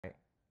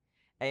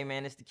Hey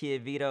man, it's the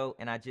kid Veto,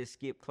 and I just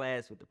skipped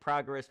class with the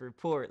progress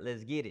report.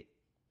 Let's get it.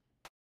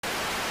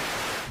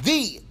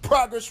 The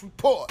Progress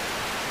Report.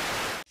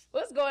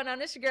 What's going on?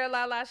 It's your girl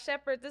Lalaa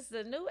Shepard. This is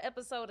a new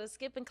episode of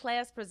Skipping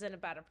Class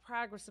presented by the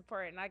Progress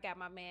Report, and I got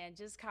my man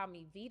Just Call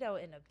Me Veto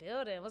in the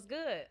building. What's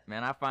good?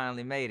 Man, I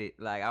finally made it.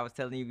 Like I was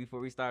telling you before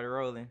we started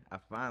rolling, I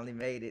finally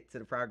made it to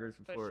the progress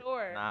report. For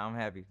sure. Nah, I'm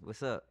happy.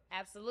 What's up?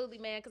 Absolutely,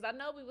 man. Because I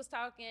know we was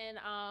talking,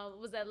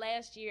 was that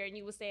last year, and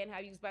you was saying how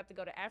you was about to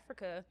go to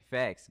Africa.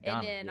 Facts. And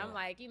Ghana, then yeah. I'm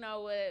like, you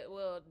know what?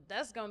 Well,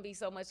 that's gonna be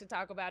so much to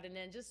talk about, and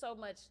then just so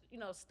much,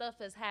 stuff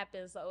has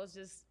happened. So it's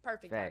just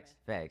perfect Facts.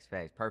 timing. Facts.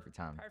 Perfect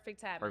timing.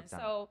 Perfect timing. Perfect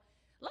timing. So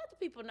let the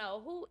people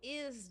know, who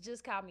is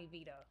Just Call Me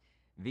Veto.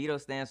 Veto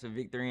stands for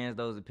Victory Ends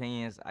Those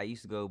Opinions. I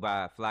used to go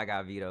by Fly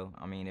Guy Veto.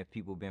 I mean, if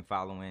people been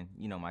following,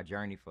 my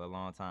journey for a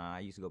long time, I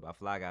used to go by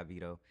Fly Guy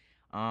Veto.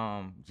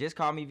 Just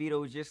Call Me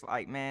Veto was just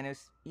like, man,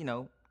 it's,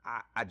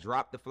 I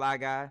dropped the Fly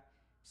Guy.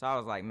 So I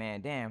was like,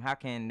 man, damn, how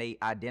can they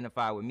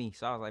identify with me?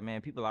 So I was like,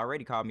 man, people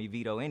already call me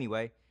Veto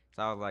anyway.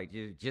 So I was like,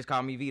 just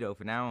call me Veto.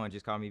 For now on,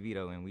 just call me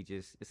Veto. And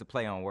it's a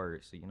play on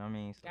words. So you know what I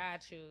mean? So,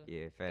 Got you.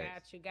 Yeah,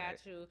 facts.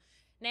 Got you.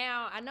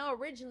 Now, I know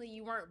originally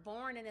you weren't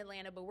born in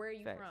Atlanta, but where are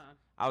you Facts. from?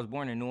 I was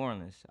born in New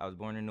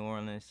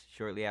Orleans.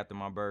 Shortly after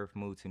my birth,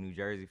 moved to New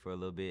Jersey for a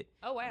little bit.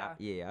 Oh, wow.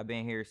 I've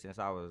been here since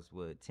I was,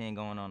 10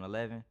 going on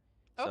 11.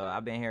 So Okay.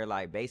 I've been here,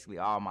 like, basically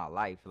all my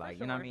life. Like,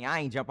 you know what I sure. mean? I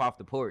ain't jump off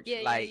the porch.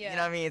 Yeah, like, yeah. you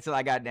know what I mean? Until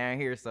I got down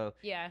here. So,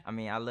 Yeah. I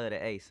mean, I love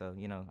the A. So,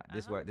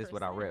 this what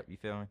I 100%. rep. You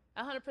feel me?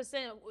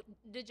 100%.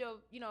 Did your,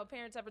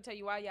 parents ever tell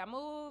you why y'all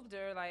moved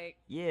or like?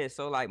 Yeah,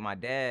 so like my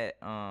dad,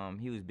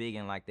 he was big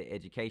in like the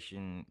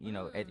education,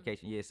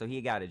 education. Yeah, so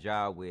he got a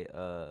job with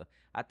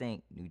I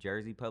think New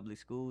Jersey public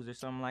schools or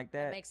something like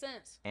that. Makes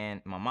sense. And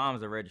my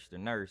mom's a registered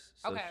nurse,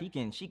 so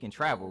Okay. she can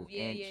travel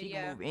Yeah, and yeah, she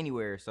yeah. can move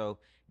anywhere. So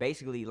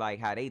basically, like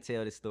how they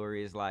tell the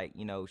story is like,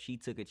 she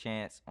took a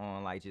chance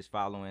on like just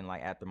following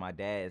like after my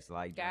dad's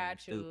like Got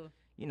dreams, too.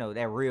 you.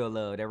 That real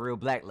love, that real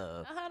black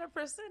love.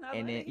 100%.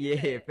 And then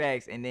yeah,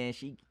 facts. And then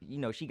she,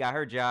 she got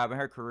her job and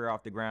her career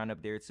off the ground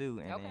up there too.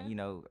 And Okay.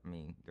 then, I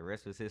mean, the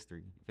rest was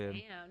history. You feel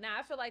me? Damn. Now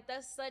I feel like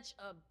that's such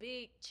a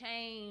big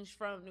change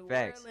from New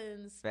Facts.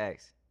 Orleans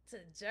Facts. to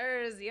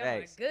Jersey.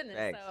 Facts. Oh my goodness.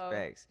 Facts. So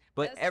Facts.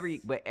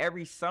 But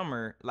every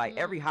summer, like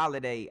every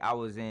holiday, I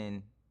was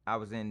in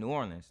New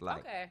Orleans. Like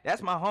Okay.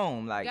 that's my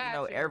home. Like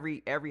Got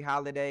you. every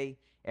holiday,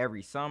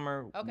 every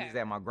summer, we Okay. was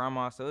at my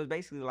grandma's. So it was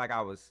basically like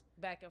I was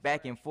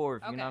back and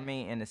forth. You know what I Okay.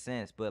 mean, in a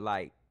sense. But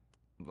like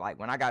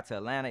when I got to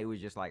Atlanta, it was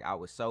just like I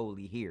was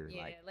solely here.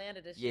 Yeah, like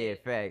Atlanta the yeah,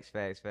 shit.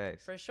 facts.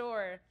 For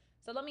sure.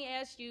 So let me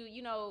ask you,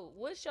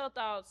 what's your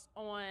thoughts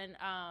on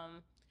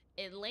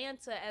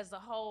Atlanta as a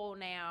whole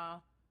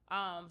now,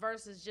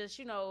 versus just,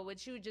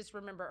 what you just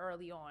remember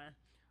early on?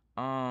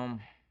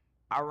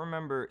 I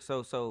remember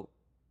so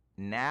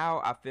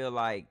now I feel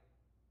like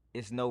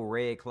it's no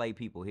red clay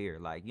people here.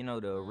 Like,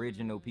 the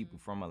original people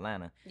from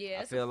Atlanta. Yeah,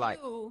 I it's feel a like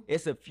few.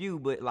 it's a few,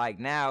 but like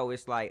now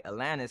it's like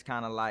Atlanta's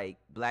kind of like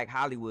Black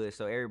Hollywood,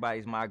 so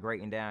everybody's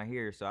migrating down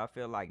here. So I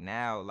feel like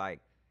now like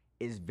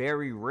it's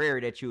very rare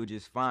that you'll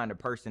just find a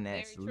person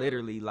that's Very true.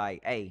 literally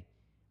like, hey,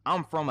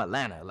 I'm from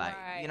Atlanta. Like,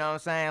 Right. you know what I'm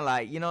saying?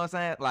 Like, you know what I'm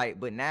saying? Like,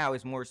 but now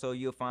it's more so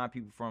you'll find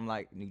people from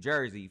like New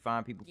Jersey, you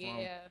find people from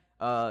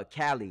Yeah.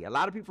 Cali. A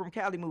lot of people from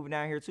Cali moving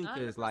down here too,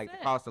 because like the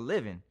 100%. cost of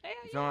living. Hell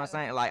You feel what I'm yeah.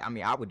 saying? Like, I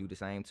mean, I would do the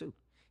same too.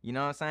 You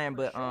know what I'm saying?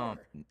 For But sure.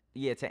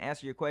 yeah, to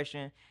answer your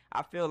question,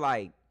 I feel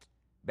like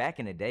back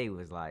in the day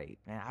was like,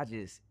 man,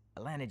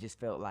 Atlanta just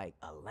felt like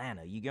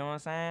Atlanta. You get what I'm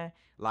saying?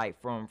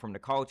 Like from the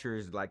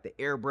cultures, like the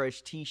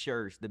airbrush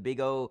t-shirts, the big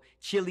old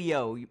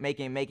Chilio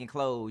making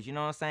clothes, you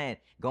know what I'm saying?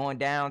 Going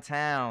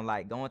downtown,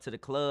 like going to the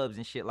clubs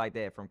and shit like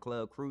that, from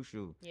Club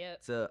Crucial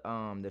Yep. to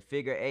the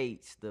figure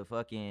eights, the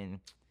fucking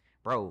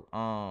bro,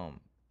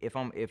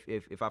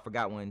 if I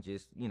forgot one,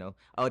 just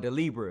the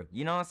Libra,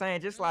 you know what I'm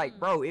saying? Just like,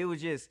 bro, it was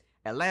just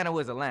Atlanta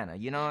was Atlanta,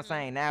 you know what I'm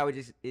saying? Now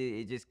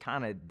it just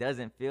kind of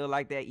doesn't feel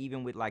like that,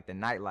 even with like the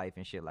nightlife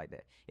and shit like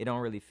that. It don't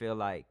really feel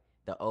like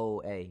the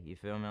old A. You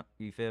feel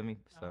me?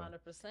 So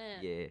 100%.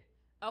 yeah.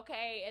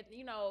 Okay,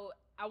 and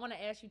I want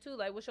to ask you too,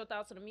 like, what's your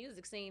thoughts on the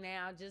music scene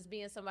now? Just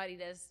being somebody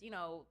that's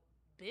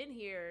been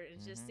here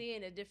and just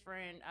seeing the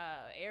different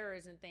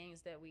eras and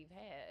things that we've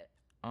had.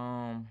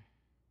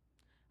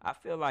 I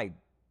feel like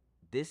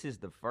this is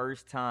the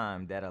first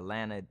time that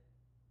Atlanta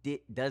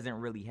doesn't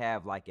really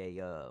have like a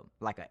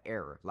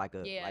era, I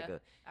feel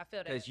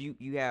that. because you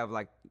have,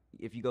 like,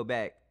 if you go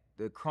back,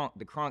 the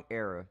crunk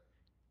era,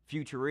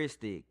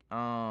 futuristic,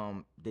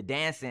 the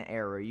dancing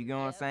era, you know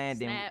what I'm saying?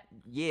 Snap.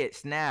 Then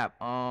snap,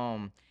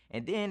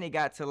 and then it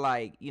got to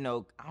like, I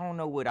don't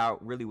know what I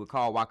really would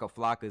call Waka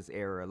Flocka's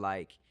era,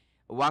 like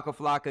Waka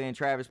Flocka and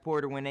Travis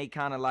Porter, when they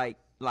kind of like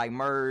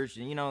merged,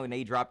 and and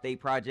they dropped their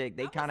project,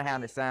 they kind of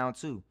had the sound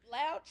too.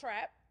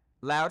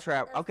 Loud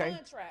trap. Or Okay.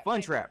 Fun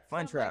Fun trap, trap.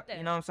 something like that.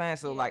 You know what I'm saying?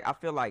 So Yeah. like, I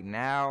feel like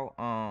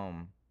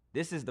now,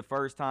 this is the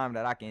first time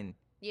that I can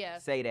Yeah.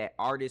 say that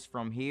artists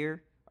from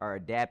here are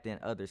adapting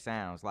other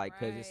sounds. Like,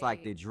 cause it's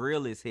like the Right.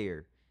 drill is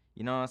here.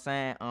 You know what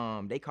I'm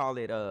saying? They call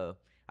it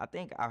I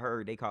think I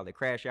heard they call it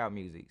crash out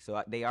music.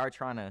 So they are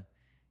trying to,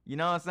 you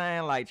know what I'm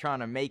saying, like trying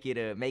to make it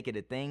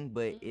a thing.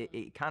 But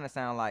it kind of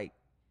sounds like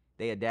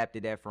they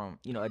adopted that from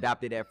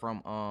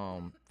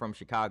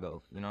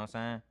Chicago. You know what I'm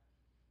saying?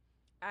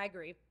 I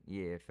agree.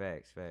 Yeah,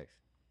 facts.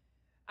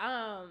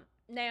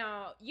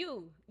 Now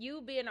you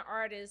being an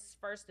artist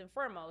first and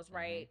foremost,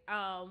 right?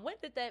 When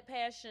did that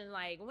passion,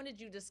 like, when did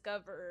you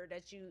discover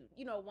that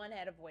one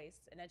had a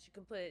voice and that you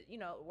can put,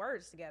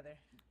 words together?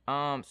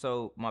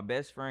 So my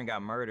best friend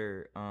got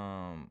murdered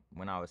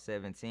when I was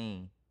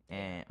 17,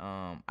 and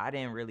I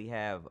didn't really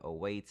have a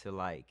way to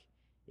like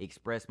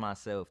express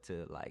myself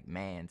to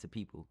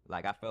people.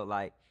 Like I felt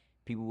like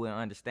people wouldn't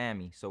understand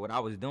me. So what I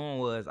was doing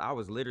was I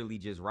was literally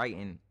just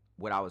writing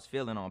what I was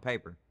feeling on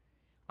paper.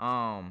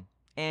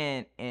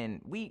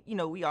 And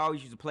we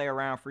always used to play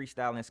around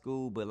freestyle in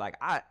school, but like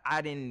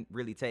I didn't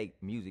really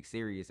take music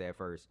serious at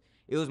first.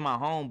 It was my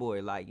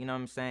homeboy, like, you know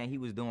what I'm saying? He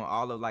was doing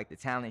all of like the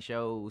talent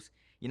shows,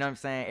 you know what I'm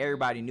saying?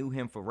 Everybody knew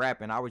him for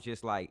rapping. I was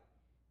just like,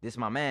 this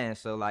my man.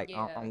 So like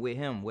I'm with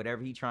him.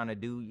 Whatever he trying to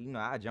do,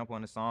 I jump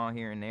on the song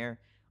here and there.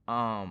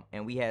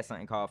 And we had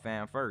something called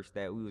Fan First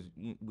that we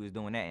was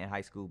doing that in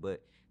high school.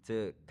 But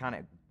to kind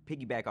of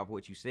piggyback off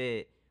what you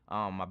said,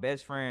 my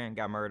best friend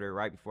got murdered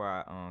right before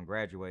I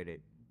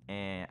graduated,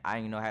 and I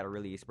didn't know how to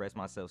really express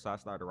myself. So I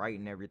started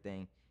writing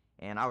everything,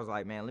 and I was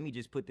like, man, let me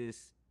just put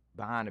this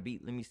behind the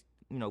beat. Let me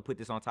put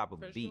this on top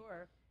of a beat.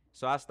 Sure.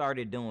 So I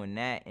started doing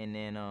that, and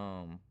then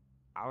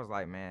I was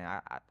like,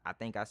 man, I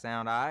think I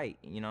sound all right.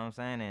 You know what I'm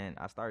saying? And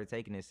I started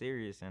taking it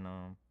serious, and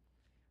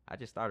I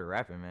just started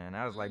rapping, man.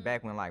 That was like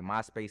back when like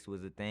MySpace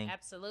was a thing.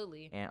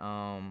 Absolutely.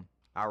 And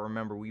I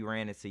remember we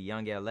ran into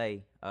Young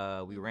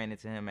LA. We ran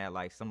into him at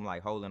like some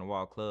like hole in the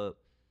wall club.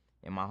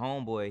 And my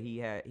homeboy,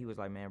 he was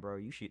like, man, bro,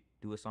 you should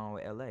do a song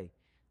with LA.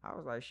 I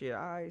was like, shit,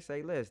 all right,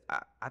 say less.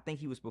 I think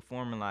he was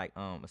performing like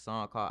a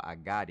song called I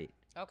Got It.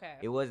 Okay.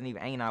 It wasn't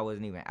even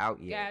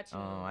out yet. Got you.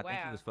 I think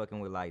he was fucking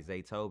with like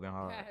Zaytoven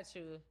hard. Got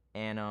you.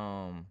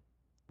 And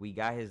we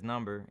got his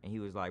number, and he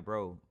was like,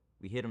 bro,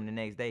 we hit him the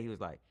next day. He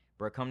was like,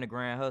 bro, come to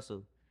Grand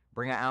Hustle,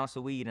 bring an ounce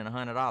of weed and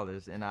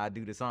 $100, and I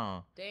do the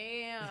song.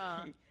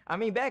 Damn. I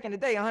mean, back in the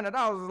day, $100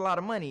 was a lot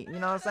of money. You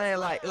know what I'm saying?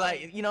 Like,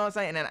 you know what I'm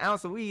saying? And an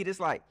ounce of weed, it's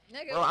like,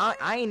 Nigga, bro,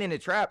 I ain't in the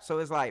trap, so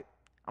it's like,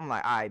 I'm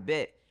like, I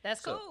bet.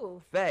 That's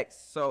cool. Facts.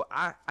 So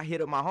I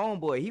hit up my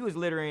homeboy. He was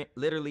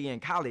literally in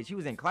college. He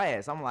was in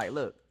class. I'm like,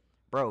 look,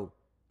 bro,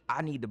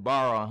 I need to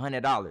borrow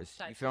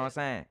 $100. You feel what I'm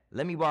saying?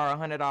 Let me borrow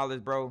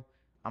 $100, bro.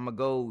 I'm gonna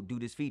go do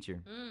this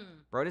feature.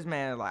 Bro, this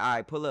man like, all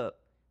right, pull up.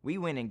 We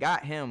went and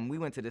got him. We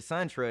went to the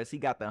SunTrust. He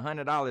got the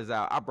 $100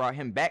 out. I brought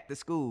him back to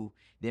school.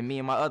 Then me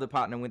and my other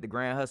partner went to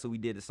Grand Hustle. We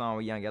did the song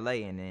with Young LA,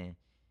 and then,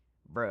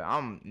 bro,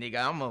 I'm a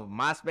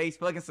MySpace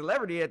fucking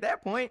celebrity at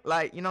that point.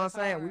 Like, you know what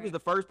I'm saying? We was the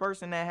first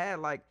person that had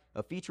like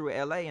a feature with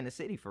LA in the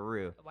city for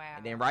real. Wow.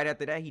 And then right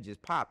after that, he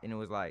just popped, and it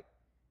was like,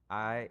 all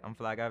right, I'm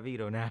Fly Guy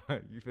Veto now.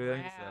 You feel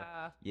me?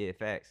 So, yeah,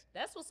 facts.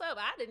 That's what's up.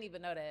 I didn't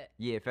even know that.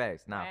 Yeah,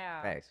 facts. Nah,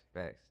 wow. Facts.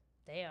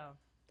 Damn,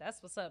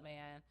 that's what's up,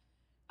 man.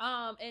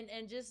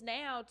 And just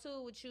now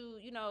too, with you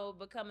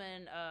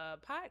becoming a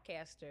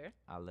podcaster.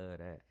 I love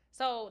that.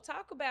 So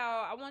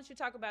I want you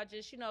to talk about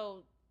just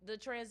the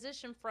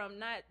transition from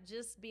not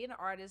just being an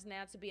artist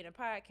now to being a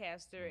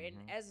podcaster. And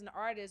as an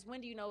artist, when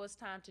do you know it's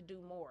time to do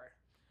more?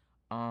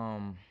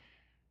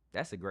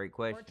 That's a great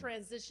question. Or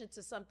transition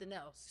to something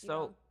else.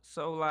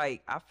 So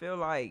like I feel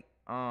like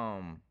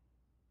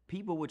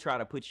people would try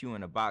to put you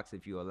in a box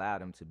if you allow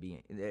them to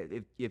be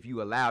if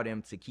you allow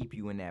them to keep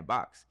you in that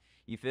box.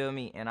 You feel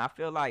me? And I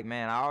feel like,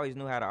 man, I always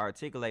knew how to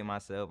articulate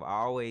myself. I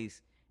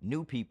always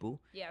knew people.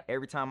 Yeah.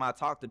 Every time I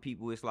talk to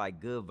people, it's like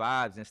good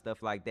vibes and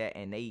stuff like that,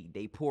 and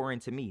they pour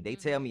into me. They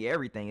tell me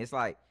everything. It's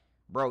like,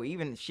 bro,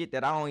 even shit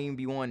that I don't even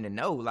be wanting to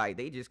know, like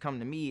they just come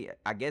to me,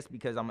 I guess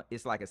because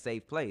it's like a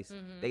safe place.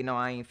 They know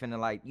I ain't finna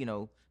like,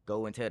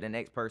 go and tell the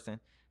next person.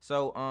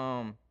 So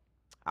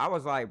I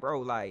was like, bro,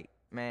 like,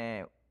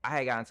 man, I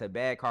had gotten into a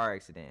bad car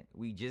accident.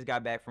 We just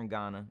got back from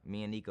Ghana.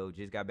 Me and Nico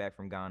just got back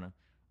from Ghana.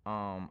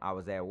 I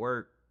was at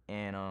work,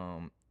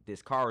 and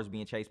this car was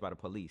being chased by the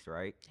police,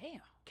 right?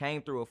 Damn.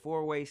 Came through a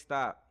 4-way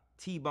stop,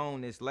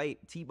 T-boned this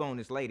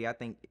lady. I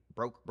think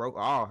broke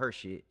all her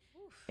shit.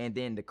 Oof. And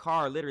then the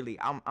car literally,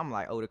 I'm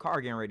like, oh, the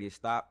car getting ready to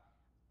stop.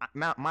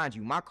 Mind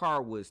you, my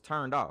car was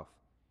turned off.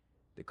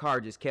 The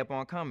car just kept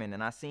on coming,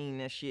 and I seen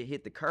that shit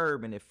hit the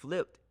curb, and it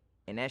flipped,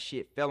 and that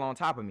shit fell on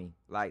top of me.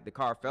 Like the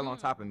car fell on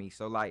top of me.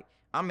 So like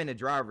I'm in the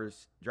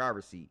driver's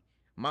seat.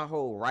 My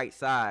whole right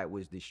side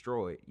was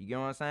destroyed. You get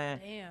what I'm saying?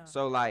 Damn.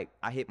 So like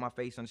I hit my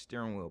face on the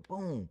steering wheel.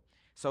 Boom.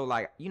 So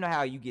like, you know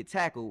how you get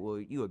tackled? Well,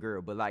 you a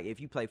girl, but like if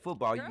you play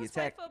football, Girls you get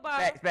tackled.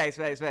 Facts.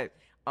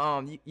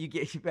 You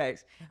get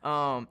facts.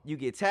 You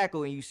get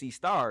tackled and you see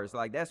stars.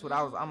 Like that's what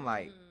I'm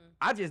like,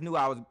 I just knew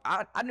I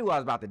knew I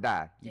was about to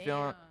die. You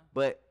feel me?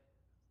 But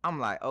I'm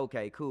like,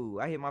 okay,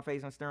 cool. I hit my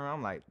face on the steering wheel.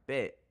 I'm like,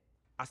 bet.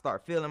 I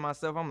start feeling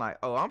myself. I'm like,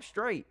 oh, I'm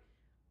straight.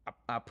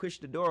 I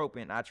pushed the door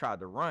open. I tried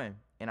to run.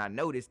 And I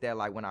noticed that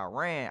like when I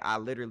ran, I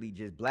literally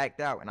just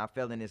blacked out and I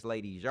fell in this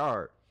lady's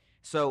yard.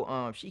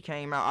 So she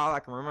came out. All I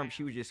can remember, Wow.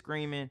 she was just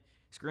screaming,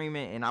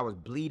 and I was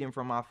bleeding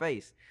from my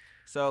face.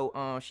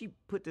 So she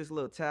put this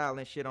little towel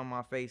and shit on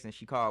my face, and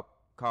she called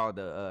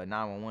the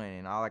 911.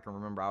 And all I can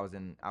remember, I was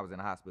in the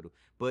hospital.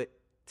 But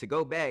to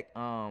go back,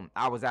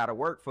 I was out of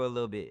work for a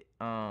little bit.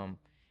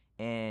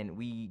 And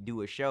we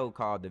do a show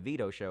called the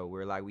Veto Show,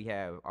 where like we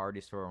have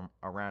artists from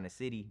around the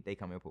city. They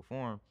come and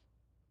perform.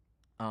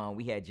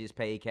 We had just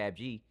paid Cap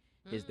G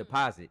his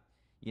deposit.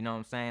 You know what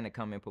I'm saying, to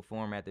come and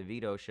perform at the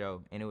Veto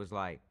Show, and it was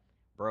like,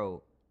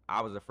 bro,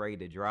 I was afraid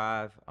to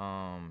drive.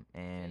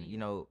 And you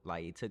know,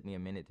 like it took me a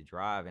minute to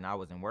drive, and I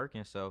wasn't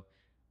working, so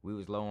we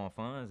was low on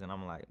funds, and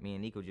I'm like, me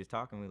and Nico just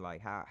talking, we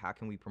like, how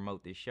can we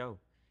promote this show?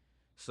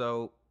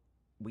 So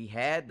we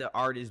had the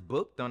artist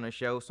booked on the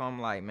show, so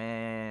I'm like,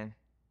 man,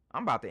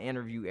 I'm about to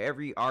interview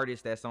every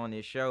artist that's on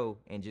this show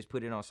and just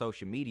put it on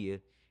social media,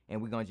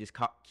 and we're gonna just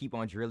keep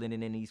on drilling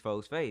it in these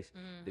folks' face.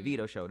 The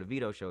Veto Show, the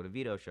Veto Show, the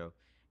Veto Show.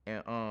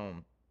 And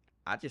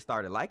I just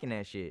started liking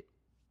that shit.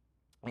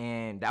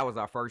 And that was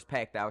our first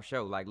packed out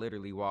show, like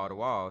literally wall to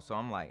wall. So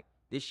I'm like,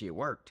 this shit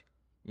worked.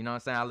 You know what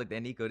I'm saying? I looked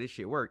at Nico, this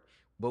shit worked.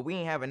 But we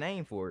ain't have a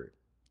name for it.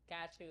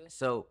 Got you.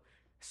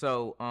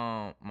 So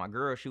my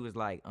girl, she was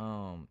like,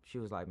 man,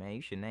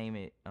 you should name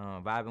it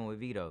Vibin with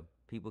Veto.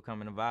 People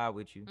coming to vibe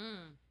with you.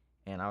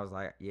 And I was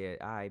like, yeah,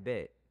 I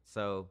bet.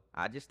 So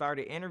I just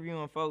started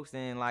interviewing folks,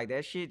 and like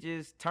that shit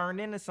just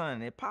turned into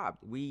something. It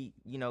popped. We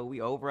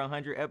over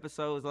 100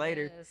 episodes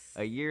later,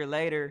 a year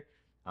later.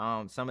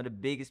 Some of the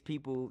biggest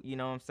people, you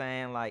know what I'm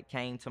saying, like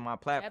came to my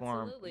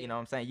platform. Absolutely. You know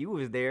what I'm saying? You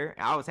was there.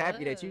 I was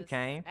happy that you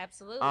came.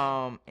 Absolutely.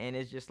 And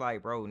it's just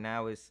like, bro,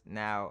 now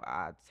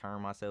I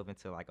turn myself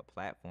into like a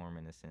platform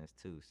in a sense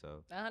too.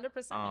 So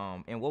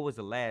 100%. And what was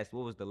the last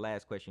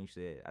question you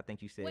said? I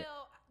think you said,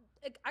 well,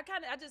 I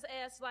just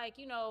asked, like,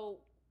 you know,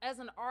 as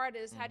an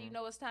artist, how do you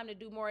know it's time to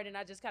do more? And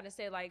I just kind of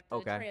said like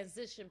the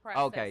transition process.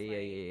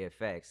 Okay, yeah,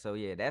 facts. So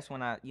yeah, that's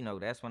when I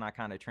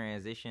kind of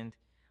transitioned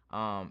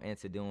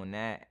into doing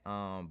that.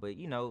 But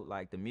you know,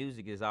 like the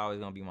music is always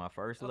gonna be my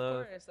first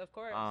love. Of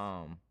course.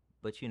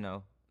 But you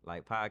know,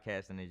 like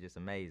podcasting is just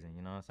amazing.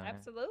 You know what I'm saying?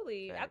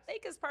 Absolutely. Facts. I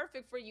think it's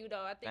perfect for you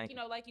though. I think you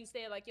know, like you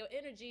said, like your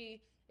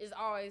energy is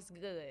always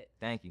good.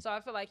 Thank you. So I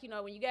feel like, you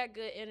know, when you got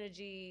good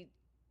energy,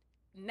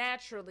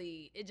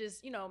 naturally it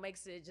just, you know,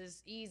 makes it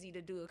just easy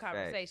to do a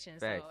conversation.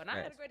 Facts. I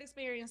had a great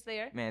experience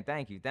there. Man,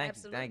 thank you.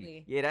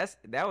 Absolutely. Yeah,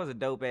 that was a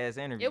dope ass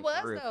interview. It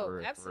was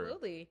dope.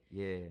 Absolutely.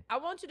 Yeah. I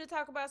want you to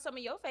talk about some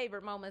of your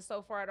favorite moments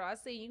so far though. I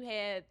see you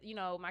had, you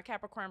know, my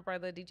Capricorn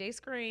brother DJ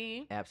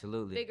Scream.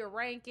 Absolutely. Bigger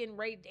Rankin,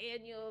 Ray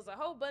Daniels, a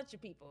whole bunch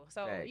of people.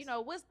 So you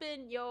know, what's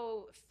been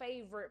your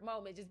favorite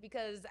moment? Just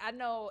because I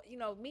know, you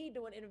know, me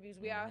doing interviews,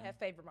 we all have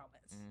favorite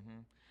moments.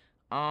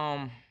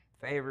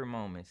 Favorite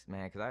moments,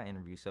 man, because I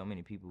interview so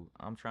many people.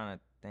 I'm trying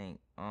to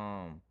think.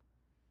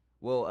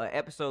 Well, an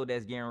episode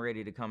that's getting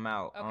ready to come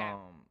out. Okay.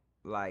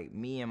 Like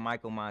me and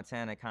Mykko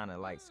Montana kind of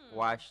like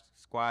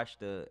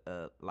squashed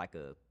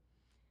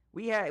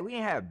we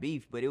didn't have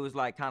beef, but it was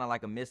like kind of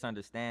like a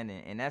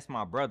misunderstanding, and that's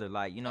my brother.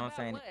 Like, you know what I'm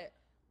saying? What?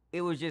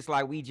 It was just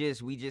like we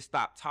just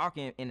stopped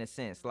talking in a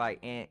sense. Like,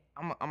 and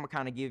I'm gonna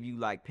kind of give you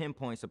like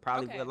pinpoints of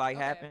probably what like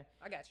happened.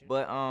 I got you.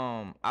 But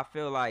I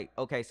feel like,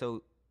 okay,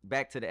 so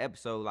back to the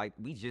episode, like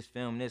we just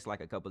filmed this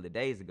like a couple of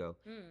days ago,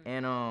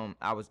 and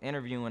I was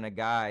interviewing a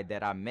guy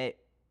that I met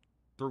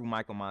through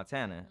Mykko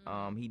Montana.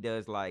 He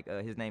does like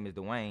his name is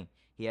Dwayne.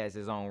 He has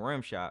his own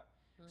rim shop.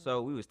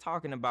 So we was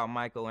talking about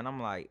Mykko, and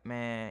I'm like,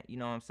 man, you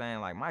know what I'm saying?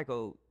 Like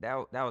Mykko,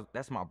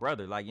 that's my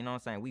brother. Like, you know what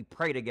I'm saying? We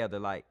pray together.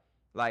 Like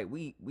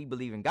we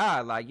believe in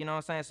God. Like, you know what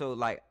I'm saying? So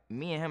like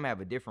me and him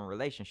have a different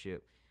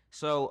relationship.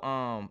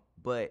 So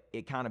but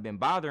it kind of been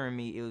bothering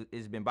me.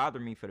 It's been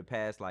bothering me for the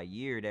past like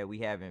year that we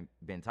haven't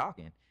been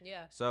talking.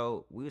 Yeah.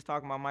 So we was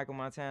talking about Mykko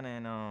Montana,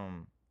 and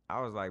I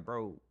was like,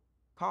 bro,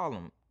 call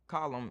him.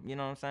 You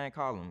know what I'm saying?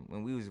 Call him.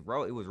 When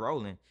it was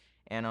rolling,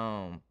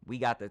 and we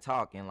got to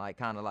talk and like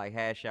kind of like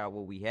hash out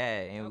what we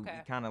had, and we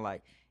kind of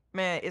like,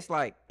 man, it's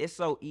like it's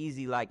so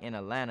easy like in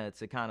Atlanta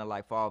to kind of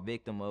like fall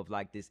victim of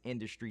like this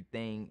industry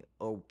thing,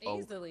 or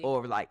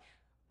like,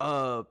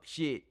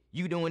 shit,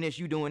 you doing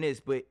this,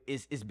 but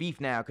it's beef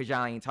now because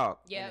y'all ain't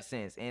talk in a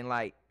sense. And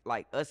like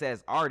us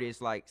as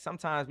artists, like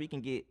sometimes we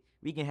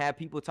can have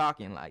people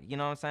talking, like, you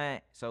know what I'm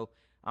saying? So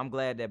I'm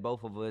glad that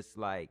both of us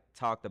like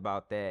talked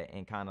about that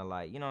and kind of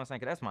like, you know what I'm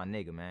saying? 'Cause that's my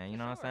nigga, man. You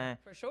know what I'm saying?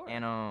 For sure.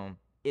 And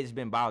it's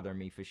been bothering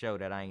me for sure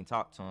that I ain't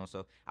talked to him.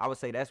 So I would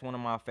say that's one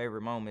of my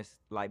favorite moments,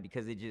 like,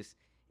 because it just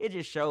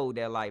showed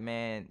that like,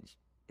 man,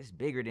 it's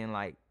bigger than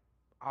like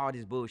all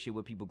this bullshit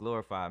what people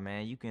glorify,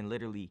 man. You can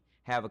literally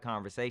have a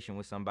conversation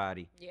with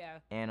somebody,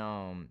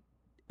 and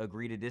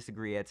agree to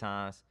disagree at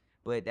times,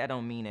 but that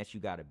don't mean that you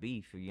got a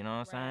beef. You know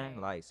what I'm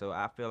saying? Like, so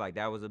I feel like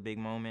that was a big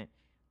moment.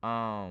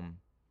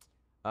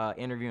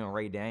 Interviewing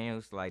Ray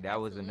Daniels, like that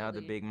was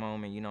another big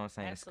moment. You know what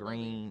I'm saying?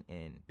 Screen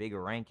and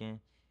Bigger Ranking,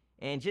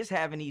 and just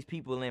having these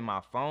people in my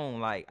phone.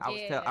 Like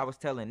I was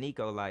telling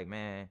Nico, like,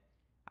 man,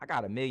 I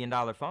got $1 million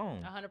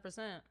phone.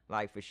 100%.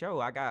 Like, for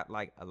sure, I got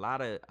like a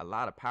lot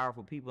of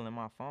powerful people in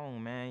my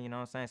phone, man. You know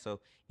what I'm saying? So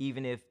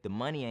even if the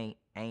money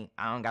I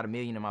don't got $1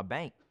 million in my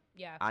bank.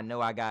 Yeah. I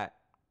know I got,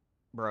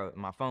 bro,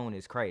 my phone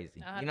is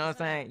crazy. 100%. You know what I'm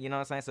saying? You know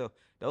what I'm saying? So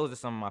those are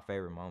some of my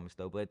favorite moments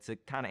though. But to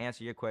kind of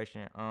answer your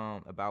question,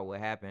 about what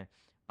happened,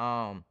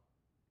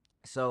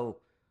 so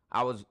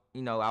I was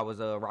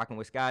rocking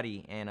with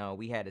Scotty, and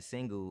we had a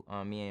single,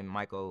 me and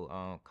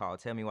Michael, called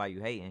 "Tell Me Why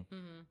You Hating,"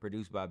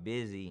 produced by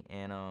Busy,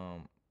 and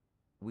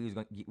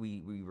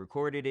we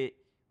recorded it.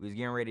 We was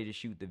getting ready to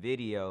shoot the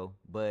video,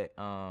 but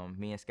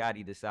me and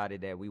Scotty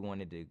decided that we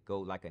wanted to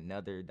go like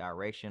another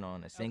direction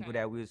on a single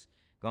that we was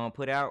gonna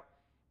put out,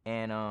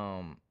 and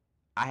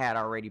I had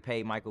already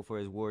paid Michael for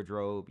his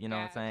wardrobe, you know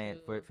what I'm saying,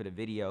 for the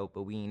video,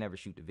 but we ain't never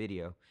shoot the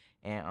video,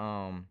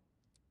 and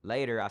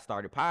later I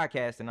started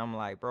podcasting. I'm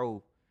like,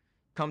 bro,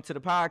 come to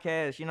the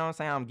podcast, you know what I'm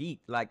saying? I'm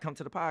geek. Like, come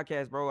to the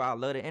podcast, bro. I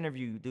love the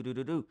interview.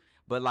 Do.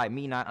 But like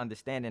me not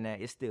understanding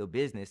that it's still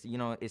business, you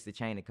know, it's the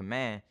chain of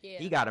command. Yeah.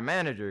 He got a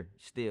manager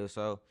still,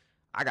 so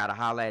I gotta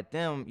holler at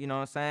them, you know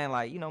what I'm saying?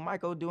 Like, you know,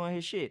 Michael doing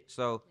his shit.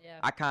 So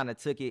I kinda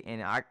took it,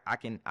 and I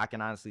can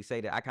honestly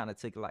say that I kinda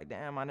took it like,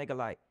 damn, my nigga,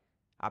 like,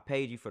 I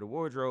paid you for the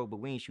wardrobe, but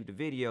we ain't shoot the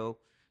video.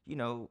 You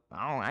know,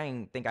 I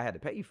ain't think I had to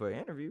pay you for an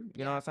interview.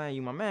 You know what I'm saying?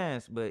 You my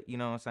mans, but you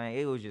know what I'm saying?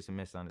 It was just a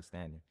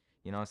misunderstanding.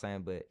 You know what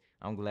I'm saying? But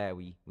I'm glad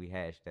we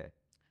hashed that.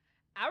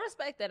 I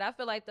respect that. I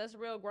feel like that's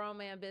real grown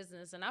man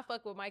business, and I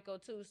fuck with Michael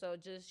too. So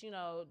just, you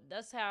know,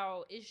 that's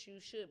how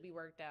issues should be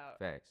worked out.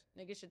 Facts.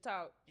 Niggas should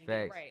talk and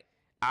Facts. get right.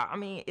 I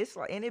mean, it's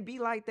like, and it be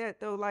like that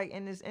though, like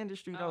in this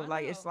industry though.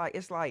 Like it's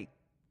like,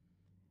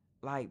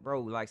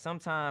 bro, like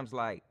sometimes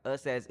like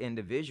us as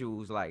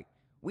individuals, like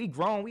we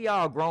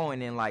all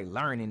growing and like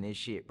learning this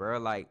shit, bro.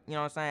 Like, you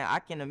know what I'm saying? I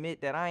can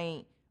admit that I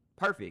ain't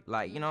perfect.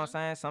 Like, you know what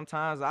I'm saying?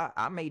 Sometimes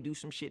I may do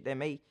some shit that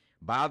may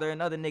bother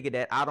another nigga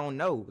that I don't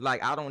know.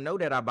 Like, I don't know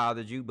that I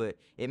bothered you, but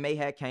it may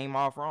have came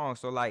off wrong.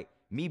 So like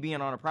me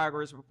being on a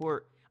progress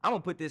report, I'm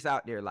gonna put this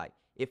out there. Like,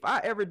 if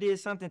I ever did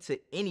something to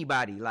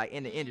anybody, like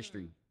in the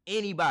industry,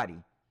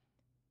 anybody,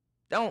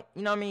 don't,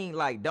 you know what I mean?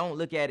 Like, don't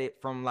look at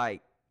it from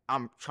like,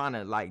 I'm trying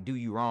to like do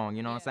you wrong.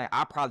 You know what I'm saying?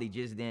 I probably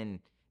just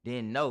didn't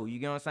know. You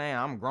get what I'm saying?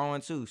 I'm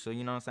growing too. So,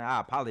 you know what I'm saying? I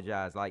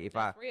apologize. Like, if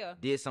I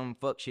did some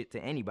fuck shit to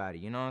anybody,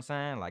 you know what I'm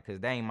saying? Like, cause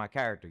they ain't my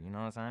character. You know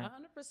what I'm saying?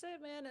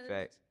 100%, man. And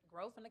Facts.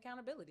 Growth and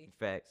accountability.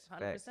 Facts. 100%.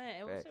 Facts.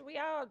 And we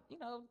all, you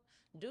know,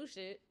 do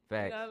shit.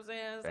 Facts. You know what I'm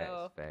saying? Facts.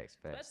 So, Facts.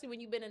 especially when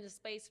you've been in the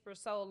space for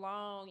so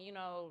long, you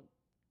know,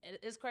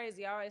 it's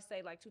crazy. I always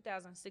say like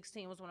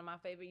 2016 was one of my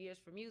favorite years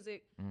for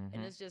music,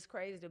 and it's just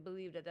crazy to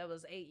believe that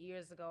was 8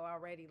 years ago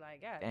already.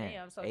 Like, god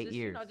damn. So just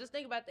years. You know, just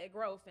think about that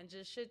growth and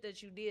just shit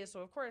that you did. So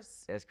of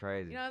course, that's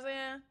crazy. You know what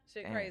I'm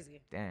saying? Shit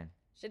crazy. Damn.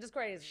 Shit is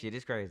crazy. Shit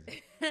is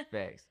crazy.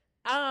 Facts.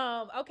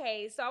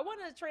 Okay, so I want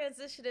to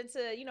transition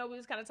into, you know, we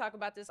was kind of talking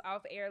about this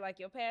off air, like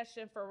your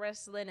passion for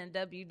wrestling and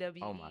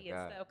WWE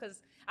and stuff,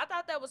 because I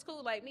thought that was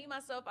cool. Like me,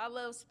 myself, I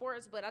love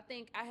sports, but I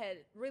think I had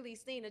really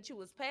seen that you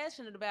was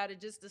passionate about it,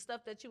 just the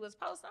stuff that you was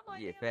posting. I'm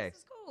like, yeah, this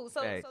is cool.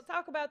 So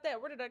talk about that.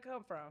 Where did that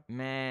come from?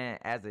 Man,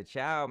 as a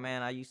child,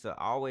 man, I used to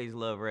always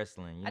love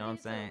wrestling. You know what I'm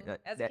saying?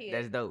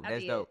 That's dope.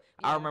 That's dope.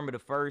 Yeah. I remember the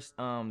first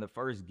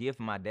gift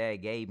my dad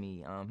gave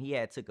me. He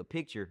had took a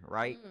picture,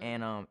 right?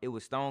 And it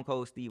was Stone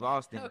Cold Steve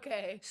Austin.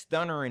 Okay.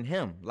 Stunning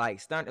him,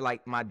 like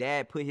my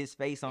dad put his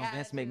face on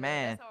Vince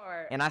McMahon,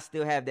 and I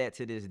still have that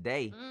to this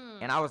day.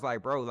 And I was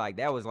like, bro, like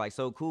that was like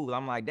so cool.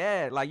 I'm like,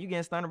 Dad, like you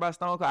getting stunned by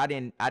Stone Cold? I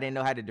didn't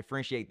know how to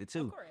differentiate the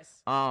two. Of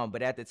course.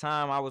 But at the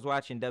time I was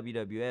watching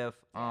WWF,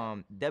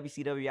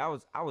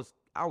 WCW.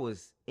 I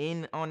was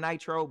in on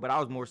Nitro, but I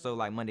was more so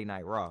like Monday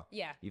Night Raw.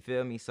 Yeah. You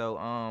feel me?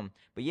 So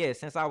but yeah,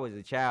 since I was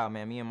a child,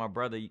 man, me and my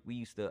brother, we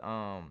used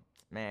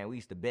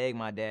to beg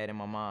my dad and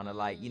my mom to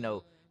like, you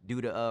know, do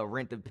the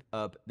rent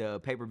the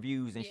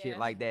pay-per-views and shit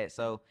like that.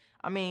 So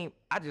I mean,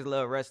 I just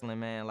love wrestling,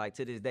 man, like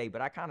to this day,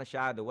 but I kind of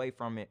shied away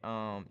from it.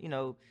 You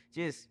know,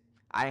 just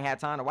I didn't have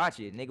time to watch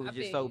it. Nigga was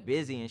just so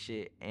busy and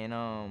shit. And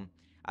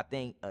I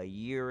think a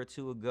year or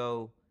two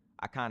ago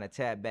I kind of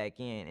tapped back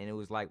in, and it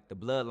was like the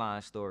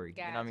Bloodline story.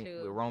 You know what I mean?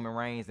 With Roman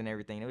Reigns and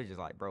everything. It was just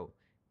like, bro,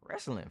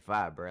 wrestling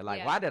fire, bro.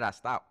 Like, why did I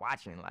stop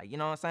watching? Like, you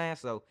know what I'm saying?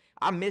 So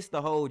I missed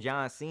the whole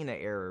John Cena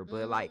era,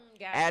 but like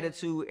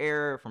Attitude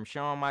era from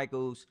Shawn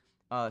Michaels,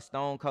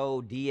 Stone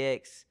Cold,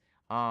 DX,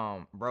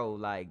 bro,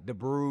 like The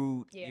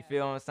Brood. You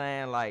feel what I'm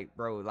saying? Like,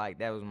 bro, like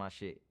that was my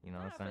shit. You know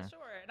what I'm saying? For sure.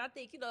 And I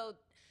think, you know,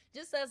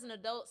 just as an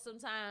adult,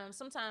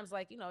 sometimes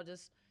like, you know,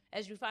 just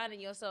as you find in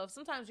yourself,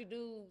 sometimes you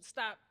do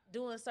stop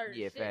doing certain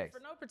shit for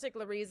no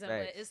particular reason,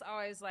 but it's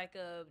always like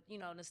a, you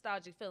know,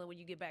 nostalgic feeling when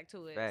you get back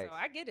to it. So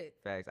I get it.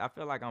 Facts. I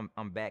feel like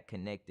I'm back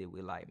connected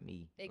with like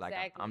me. Exactly.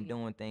 Like I'm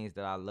doing things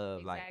that I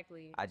love.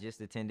 Exactly. Like I just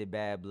attended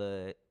Bad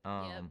Blood.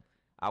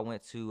 I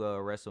went to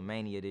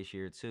WrestleMania this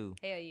year too.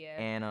 Hell yeah.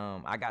 And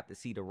I got to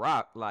see The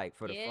Rock like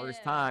for the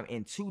first time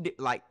in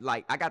like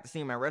I got to see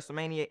him at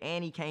WrestleMania,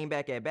 and he came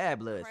back at Bad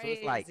Blood.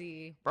 Crazy.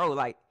 So it's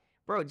like,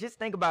 bro, just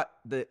think about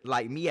the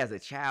like me as a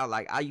child.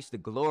 Like I used to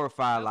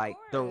glorify like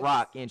The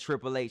Rock and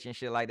Triple H and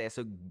shit like that.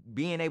 So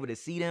being able to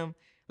see them,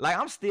 like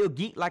I'm still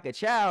geek like a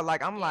child.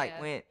 Like I'm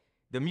like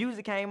the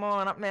music came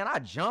on, man, I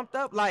jumped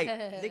up like,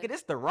 nigga,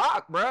 this The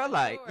Rock, bro.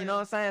 Like, you know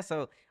what I'm saying?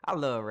 So I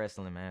love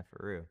wrestling, man,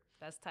 for real.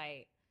 That's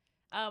tight.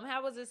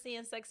 How was it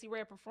seeing Sexy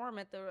Red perform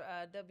at the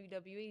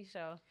WWE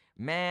show?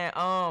 Man,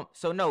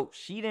 so no,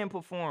 she didn't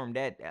perform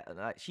that.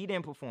 She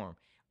didn't perform.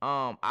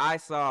 I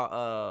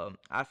saw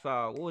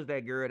what was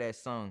that girl that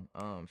sung?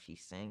 She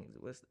sang.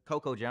 What's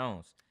Coco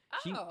Jones?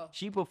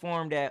 She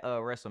performed at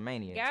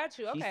WrestleMania. Got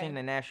you. Okay. She sang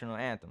the national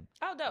anthem.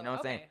 Oh, dope. You know what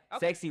I'm saying?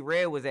 Okay. Sexy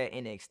Red was at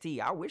NXT.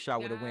 I wish I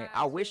would have went.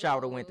 I wish I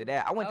would have went to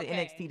that. I went to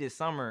NXT this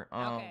summer.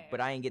 But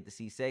I didn't get to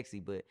see Sexy.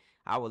 But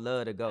I would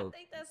love to go. I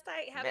think that's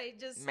tight how they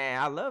just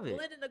I love it.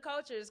 blending the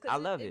cultures I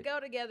love it it. go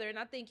together. And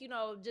I think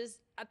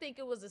I think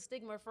it was a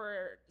stigma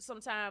for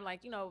some time,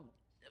 like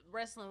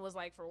wrestling was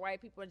like for white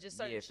people and just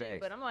certain shit. Facts.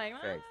 But I'm like,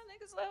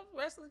 niggas love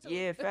wrestling too.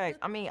 Yeah, facts.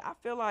 I mean, I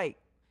feel like,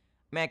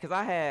 man, cause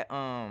I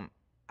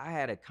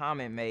had a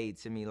comment made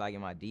to me like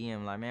in my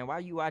DM, like, man, why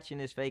you watching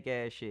this fake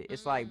ass shit?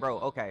 It's like, bro,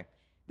 okay,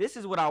 this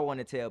is what I want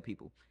to tell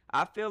people.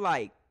 I feel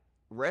like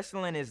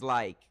wrestling is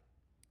like,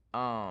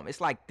 it's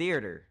like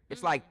theater.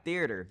 It's like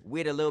theater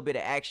with a little bit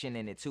of action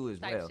in it too as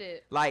well.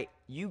 Shit. Like,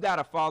 you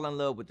gotta fall in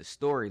love with the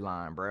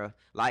storyline, bro.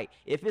 Like,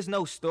 if it's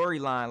no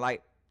storyline,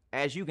 like,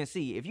 as you can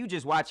see, if you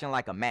just watching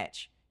like a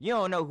match, you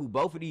don't know who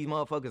both of these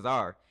motherfuckers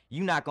are,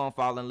 you not gonna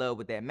fall in love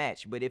with that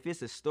match. But if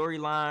it's a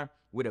storyline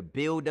with a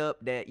build up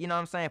that, you know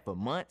what I'm saying, for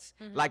months,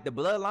 like the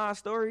Bloodline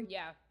story,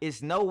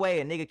 it's no way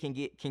a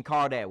nigga can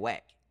call that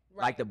whack.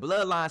 Right. Like the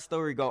Bloodline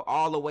story go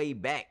all the way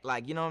back,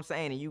 like, you know what I'm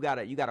saying, and you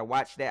gotta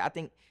watch that. I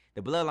think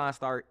the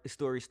Bloodline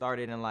story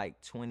started in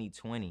like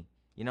 2020.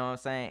 You know what I'm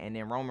saying? And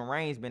then Roman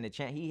Reigns been the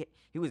champ. He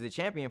was the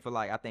champion for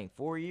like, I think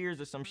 4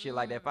 years or some shit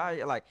like that. 5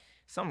 years, like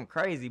something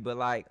crazy. But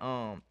like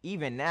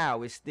even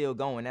now it's still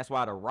going. That's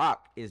why The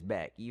Rock is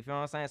back. You feel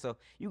what I'm saying? So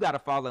you gotta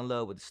fall in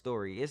love with the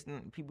story.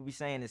 People be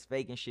saying it's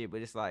fake and shit,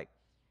 but it's like,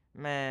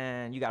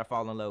 man, you gotta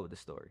fall in love with the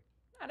story.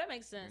 No, that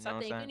makes sense. You know I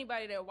think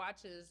anybody that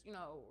watches,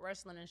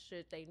 wrestling and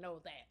shit, they know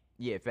that.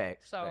 Yeah,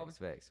 facts. So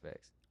facts.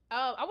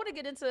 I want to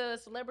get into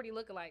celebrity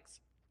lookalikes.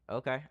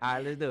 Okay. All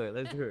right, let's do it.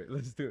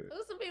 Who's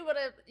some people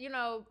that,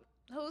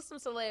 who's some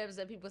celebs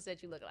that people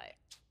said you look like?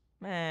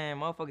 Man,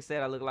 motherfuckers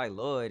said I look like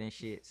Lloyd and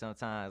shit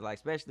sometimes. Like,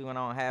 especially when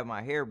I don't have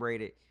my hair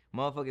braided.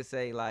 Motherfuckers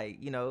say, like,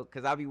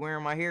 because I be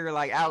wearing my hair,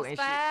 like, out and shit.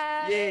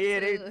 Yeah,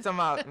 they talking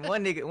about,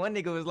 one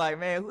nigga was like,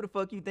 man, who the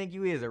fuck you think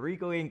you is? A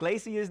Rico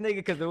Iglesias nigga?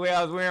 Because the way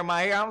I was wearing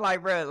my hair, I'm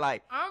like, bro,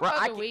 like,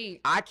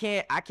 I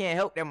can't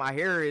help that my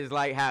hair is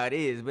like how it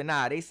is. But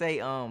nah, they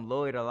say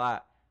Lloyd a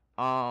lot.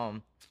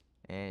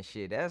 And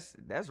shit,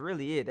 that's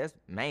really it. That's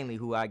mainly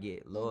who I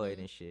get, Lloyd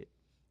and shit.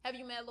 Have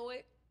you met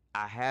Lloyd?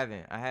 I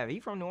haven't.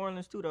 He from New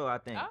Orleans too, though. I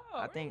think. Oh,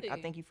 I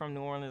think he from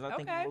New Orleans. I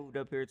think he moved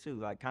up here too.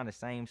 Like, kind of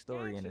same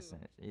story in a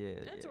sense. Yeah.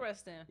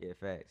 Interesting. Yeah,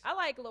 facts. I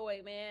like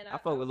Lloyd, man. I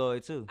fuck with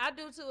Lloyd too. I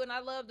do too, and I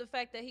love the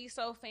fact that he's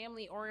so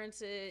family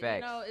oriented.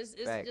 Facts.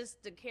 It's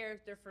just the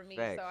character for me.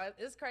 Facts. So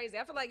it's crazy.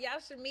 I feel like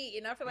y'all should meet,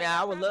 and I feel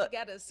like we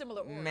got a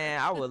similar aura.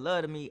 Man, I would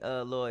love to meet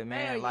Lloyd,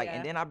 man. Like,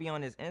 and then I be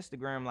on his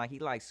Instagram, like, he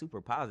like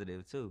super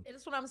positive too.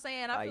 That's what I'm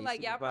saying. I feel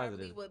like y'all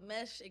probably would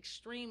mesh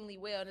extremely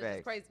well. And it's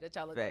just crazy that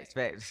y'all look facts.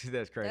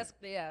 That's crazy.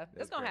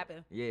 That's gonna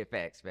happen. Yeah,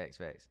 facts.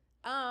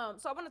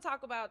 So I want to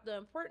talk about the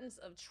importance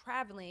of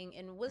traveling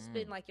and what's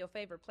been like your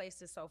favorite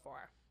places so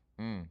far.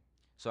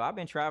 So I've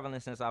been traveling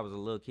since I was a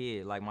little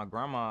kid. Like my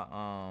grandma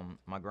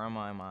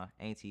and my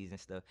aunties and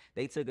stuff,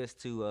 they took us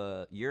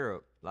to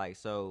Europe. Like,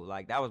 so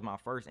like that was my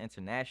first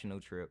international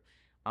trip.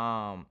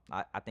 I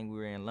think we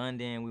were in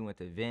London, we went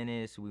to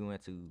Venice, we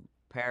went to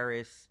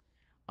Paris,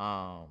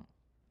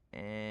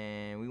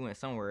 and we went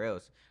somewhere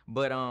else.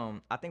 But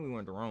I think we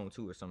went to Rome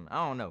too or something.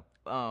 I don't know.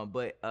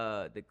 But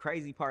the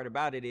crazy part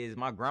about it is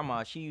my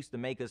grandma, she used to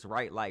make us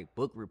write like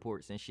book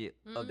reports and shit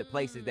of the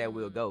places that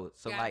we'll go.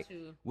 So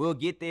we'll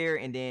get there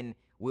and then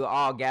we'll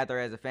all gather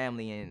as a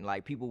family and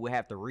like people will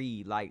have to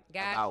read like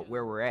about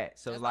where we're at.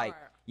 So it's like,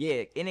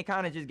 yeah, and it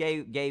kind of just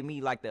gave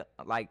me like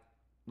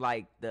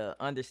the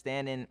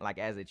understanding like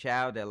as a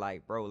child that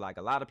like, bro, like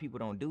a lot of people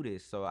don't do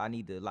this, so I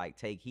need to like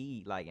take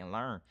heed like and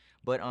learn.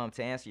 But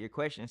to answer your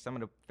question, some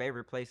of the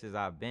favorite places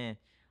I've been,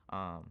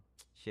 I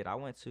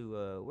went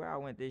to where I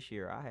went this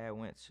year. I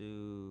went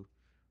to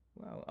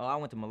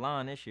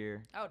Milan this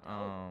year.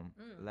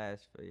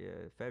 Last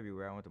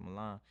February I went to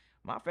Milan.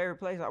 My favorite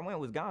place I went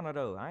was Ghana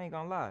though. I ain't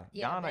gonna lie.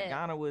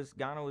 Ghana was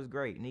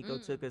great. Nico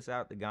took us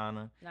out to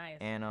Ghana. Nice.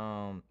 And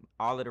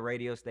all of the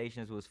radio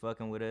stations was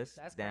fucking with us.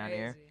 That's down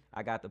crazy. there.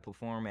 I got to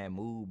perform at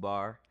Mood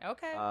Bar.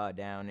 Okay.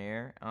 Down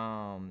there.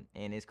 And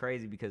it's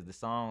crazy because the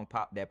song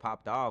that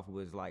popped off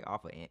was like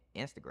off of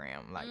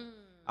Instagram, like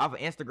off of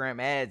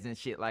Instagram ads and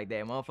shit like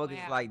that.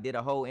 Motherfuckers like did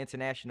a whole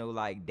international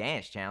like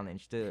dance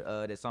challenge to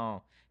the song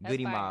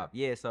Goody Mob.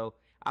 Yeah, so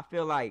I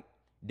feel like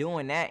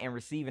doing that and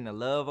receiving the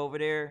love over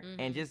there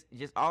and just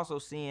also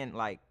seeing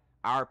like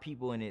our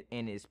people in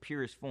its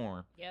purest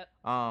form. Yep.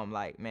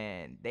 Like,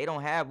 man, they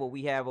don't have what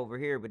we have over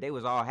here, but they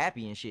was all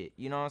happy and shit.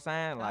 You know what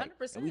I'm saying? Like,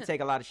 100%. we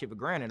take a lot of shit for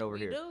granted over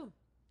here. We do.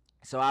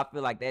 So I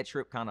feel like that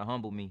trip kind of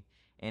humbled me,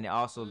 and it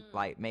also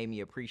like made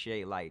me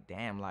appreciate like,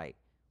 damn, like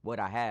what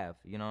I have,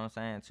 you know what I'm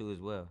saying, too, as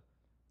well.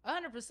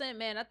 100%,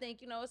 man. I think,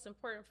 it's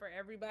important for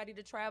everybody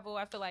to travel.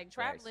 I feel like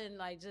Facts. traveling,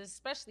 like, just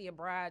especially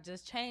abroad,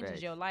 just changes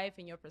Facts. your life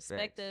and your Facts.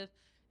 perspective.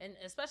 And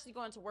especially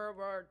going to World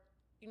War,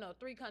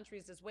 3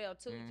 countries as well,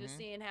 too. Just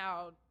seeing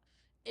how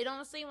it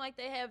don't seem like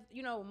they have,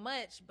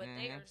 much, but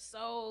they are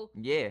so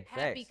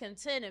happy, Facts.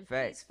 content, and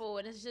Facts. peaceful.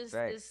 And it's just,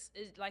 Facts.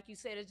 it's like you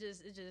said, it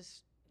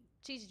just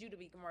teaches you to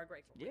be more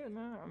grateful. Yeah,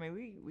 man. I mean,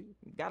 we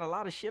got a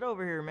lot of shit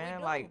over here, man.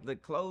 do. Like the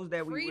clothes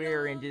that we Freedom,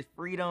 wear and just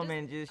freedom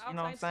and just, all you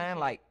know what I'm types of saying?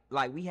 shit.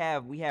 Like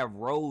we have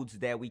roads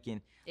that we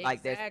can like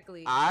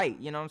Exactly. that's all right,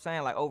 you know what I'm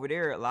saying? Like over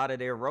there, a lot of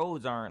their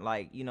roads aren't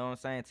like, you know what I'm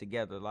saying,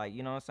 together. Like,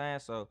 you know what I'm saying?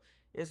 So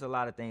it's a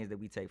lot of things that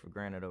we take for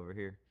granted over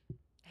here.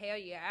 Hell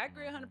yeah, I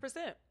agree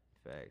 100%.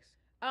 Facts.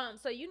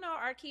 So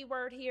our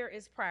keyword here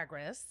is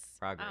progress.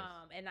 Progress.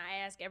 And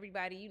I ask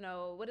everybody,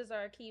 what does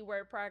our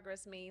keyword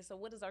progress mean? So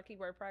what does our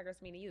keyword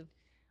progress mean to you?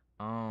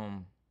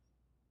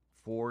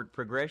 Forward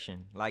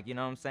progression. Like, you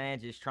know what I'm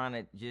saying? Just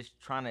trying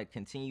to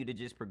continue to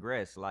just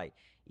progress. Like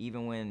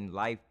even when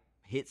life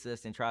hits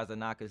us and tries to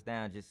knock us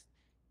down, just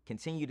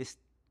continue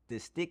to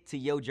stick to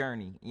your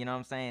journey, you know what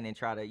I'm saying? And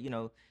try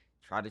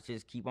to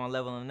just keep on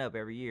leveling up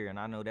every year. And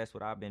I know that's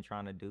what I've been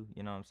trying to do,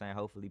 you know what I'm saying?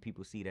 Hopefully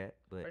people see that.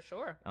 But for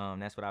sure.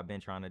 That's what I've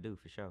been trying to do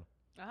for sure.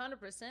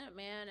 100%,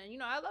 man.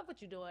 And I love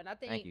what you're doing. I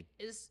think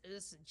it's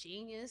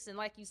genius. And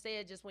like you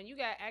said, just when you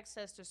got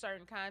access to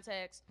certain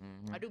contacts,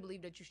 I do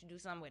believe that you should do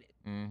something with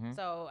it.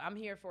 So I'm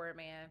here for it,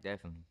 man.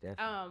 Definitely.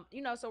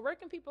 So where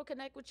can people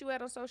connect with you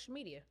at on social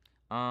media?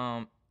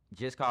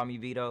 Just Call Me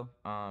Veto.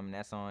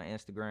 That's on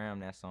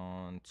Instagram. That's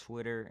on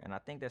Twitter, and I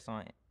think that's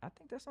on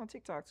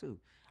TikTok too.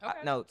 Okay.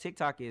 No,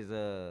 TikTok is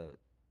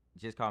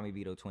Just Call Me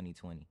Veto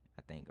 2020,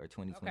 I think, or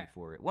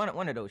 2024. Okay.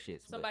 One of those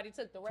shits. Somebody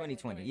took the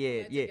 2020.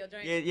 Yeah.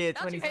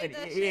 2020.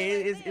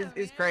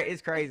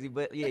 It's crazy,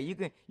 but yeah, you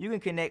can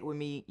connect with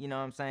me. You know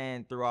what I'm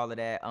saying, through all of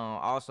that.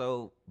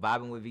 Also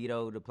Vibin with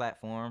Veto, the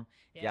platform.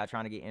 Yeah. Y'all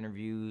trying to get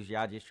interviews.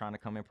 Y'all just trying to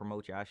come and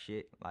promote y'all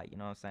shit. Like, you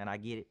know what I'm saying. I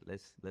get it.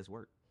 Let's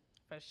work.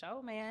 For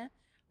sure, man.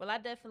 Well, I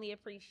definitely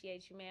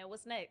appreciate you, man.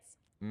 What's next?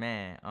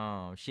 Man,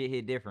 shit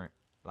hit different.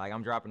 Like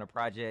I'm dropping a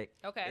project.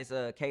 Okay. It's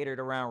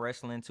catered around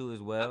wrestling too as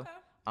well.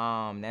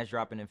 Okay. That's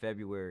dropping in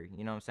February.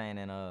 You know what I'm saying?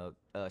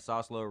 And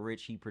Sauce Lil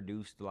Rich, he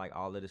produced like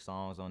all of the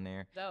songs on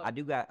there. Dope. I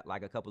do got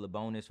like a couple of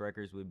bonus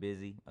records with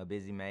Busy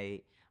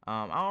made.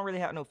 I don't really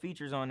have no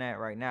features on that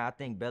right now. I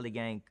think Belly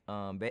Gang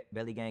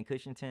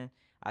Cushington.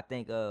 I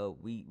think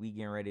we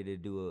getting ready to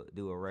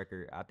do a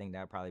record. I think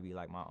that'd probably be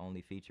like my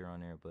only feature on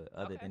there. But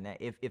other than that,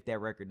 if that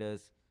record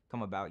does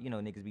come about,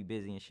 niggas be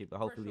busy and shit, but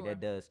hopefully that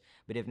does.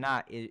 But if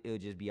not, it'll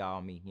just be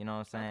all me. You know what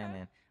I'm saying? Okay.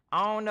 And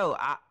I don't know.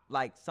 I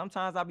like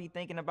sometimes I be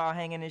thinking about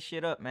hanging this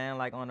shit up, man.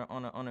 Like on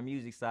the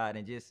music side,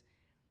 and just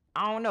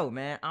I don't know,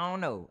 man. I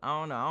don't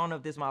know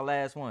if this is my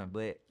last one,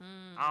 but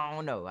I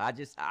don't know.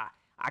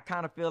 I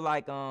kind of feel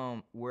like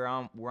where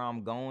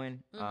I'm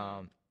going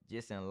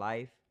just in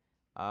life.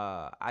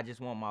 I just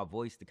want my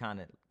voice to kind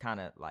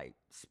of like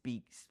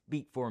speak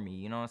for me.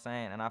 You know what I'm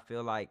saying? And I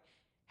feel like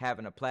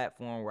having a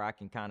platform where I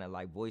can kind of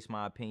like voice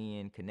my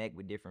opinion, connect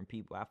with different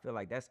people. I feel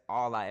like that's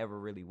all I ever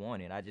really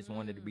wanted. I just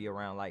wanted to be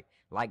around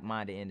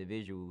like-minded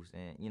individuals,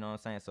 and you know what I'm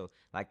saying? So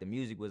like the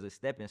music was a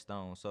stepping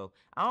stone. So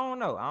I don't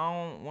know. I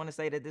don't want to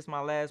say that this is my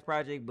last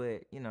project,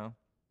 but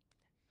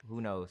who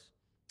knows?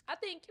 I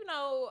think,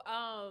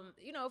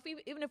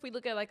 even if we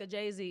look at like a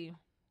Jay-Z,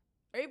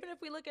 or even if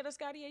we look at a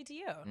Scotty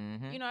ATL,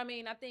 you know what I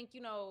mean? I think,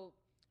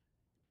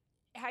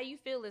 how you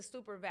feel is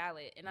super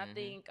valid. And I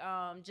think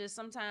just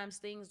sometimes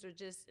things are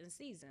just in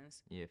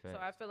seasons. Yeah, fact.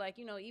 So I feel like,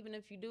 even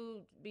if you do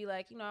be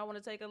like, I want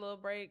to take a little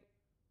break,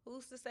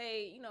 who's to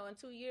say, in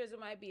 2 years it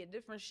might be a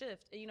different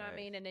shift, you know what I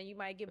mean? And then you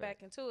might get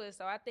back into it.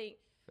 So I think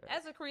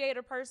as a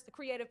creative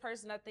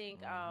person, I think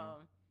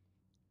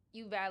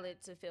you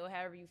valid to feel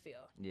however you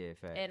feel. Yeah,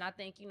 fact. And I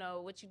think,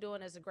 what you're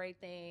doing is a great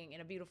thing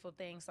and a beautiful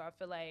thing. So I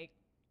feel like,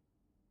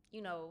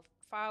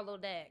 follow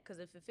that, because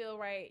if it feel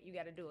right, you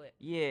got to do it.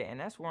 Yeah, and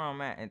that's where I'm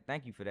at, and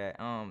thank you for that.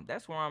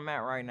 That's where I'm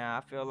at right now.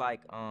 I feel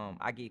like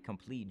I get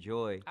complete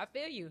joy. I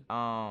feel you.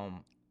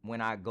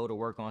 When I go to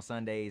work on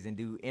Sundays and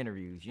do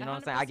interviews, you know 100%. what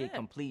I'm saying? I get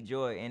complete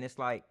joy, and it's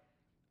like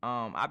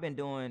I've been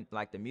doing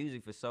like the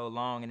music for so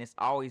long, and it's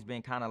always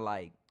been kind of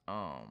like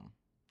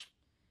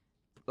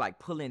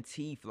pulling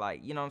teeth,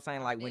 like, you know what I'm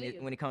saying? Like when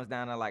it comes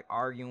down to like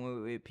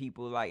arguing with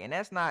people, like, and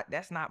that's not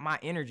my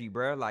energy,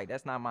 bro. Like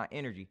that's not my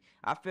energy.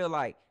 I feel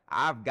like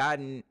I've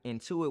gotten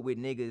into it with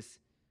niggas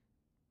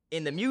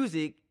in the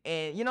music,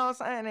 and you know what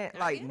I'm saying? And,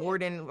 like more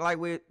than like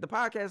with the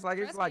podcast, like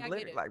it's like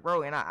literally, like,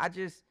 bro, and I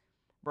just,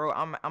 bro,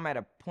 I'm at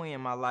a point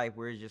in my life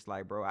where it's just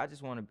like, bro, I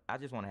just want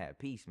to have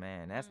peace,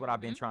 man. That's what I've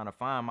been trying to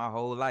find my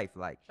whole life.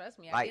 Like, trust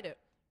me, I get it.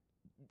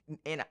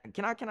 And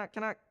can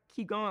I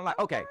keep going? Like,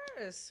 okay,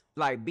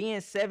 like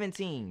being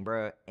 17,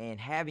 bro, and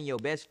having your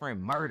best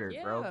friend murdered,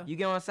 bro. You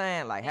get what I'm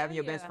saying? Like having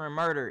your best friend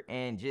murdered,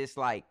 and just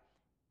like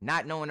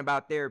not knowing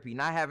about therapy,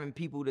 not having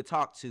people to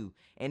talk to,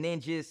 and then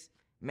just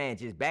man,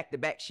 just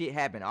back-to-back shit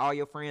happen. All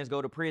your friends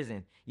go to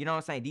prison. You know what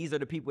I'm saying? These are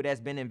the people that's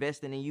been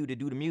investing in you to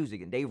do the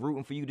music, and they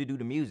rooting for you to do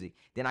the music.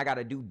 Then I got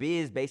to do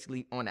biz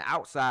basically on the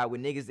outside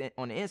with niggas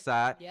on the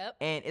inside. Yep.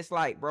 And it's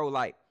like, bro,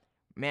 like,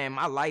 man,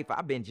 my life,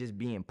 I've been just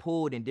being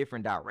pulled in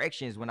different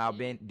directions when I've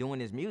been doing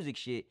this music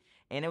shit.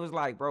 And it was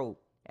like, bro,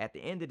 at the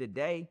end of the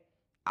day,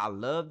 I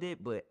loved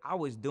it, but I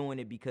was doing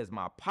it because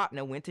my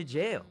partner went to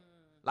jail.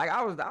 Like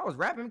I was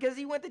rapping because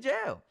he went to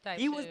jail.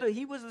 He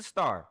was the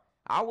star.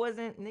 I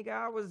wasn't, nigga.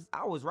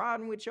 I was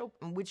riding with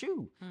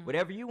you,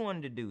 whatever you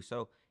wanted to do.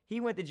 So he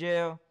went to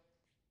jail.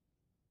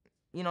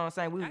 You know what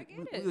I'm saying?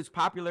 We was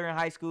popular in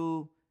high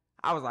school.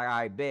 I was like, all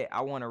right, bet.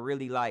 I want to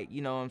really like,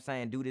 you know what I'm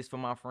saying, do this for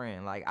my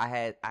friend. Like I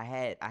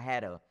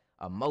had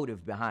a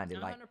motive behind it.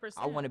 100%. Like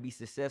I want to be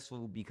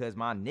successful because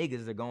my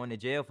niggas are going to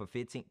jail for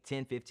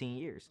 10, 15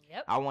 years.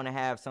 Yep. I want to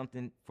have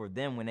something for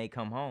them when they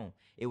come home.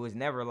 It was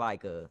never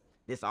like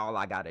this all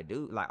I got to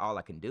do, like all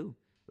I can do.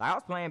 Like I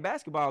was playing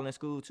basketball in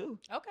school too.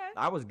 Okay.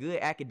 I was good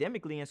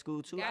academically in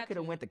school too. I could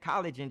have went to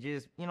college and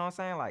just, you know what I'm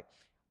saying? Like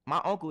my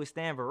uncle is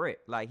Stan Verrett.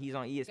 Like he's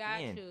on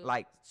ESPN.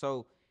 Like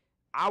so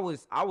I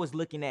was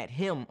looking at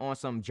him on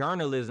some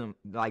journalism,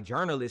 like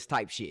journalist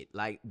type shit,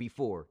 like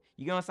before.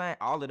 You know what I'm saying?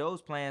 All of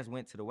those plans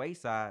went to the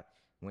wayside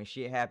when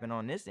shit happened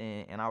on this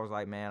end, and I was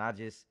like, man,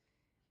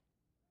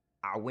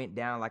 I went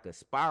down like a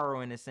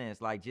spiral in a sense,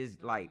 like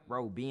just like,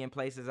 bro, being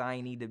places I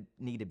ain't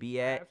need to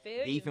be at,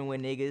 beefing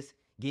with niggas,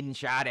 getting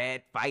shot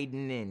at,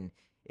 fighting,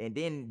 and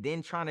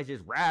then trying to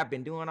just rap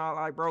and doing all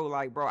like,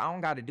 bro, I don't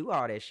got to do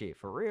all that shit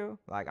for real.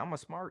 Like I'm a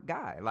smart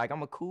guy, like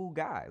I'm a cool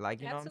guy, like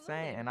you know what I'm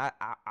saying. And I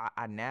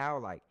now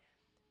like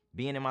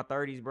being in my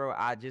 30s, bro.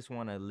 I just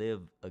want to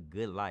live a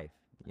good life.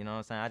 You know what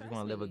I'm saying? I just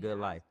want to live a good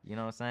life. You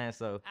know what I'm saying?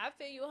 So I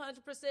feel you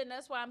 100%.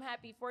 That's why I'm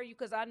happy for you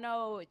because I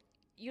know,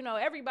 you know,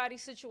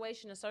 everybody's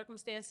situation and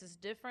circumstance is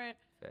different.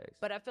 Thanks.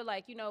 But I feel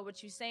like, you know,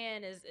 what you're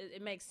saying is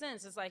it makes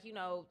sense. It's like, you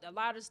know, a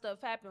lot of stuff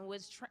happened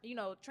which,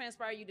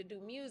 transpire you to do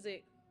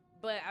music.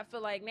 But I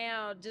feel like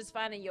now just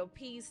finding your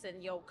peace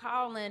and your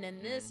calling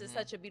and this is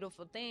such a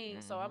beautiful thing.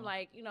 So I'm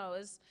like, you know,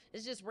 it's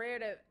just rare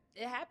that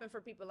it happened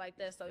for people like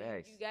that. So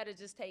you got to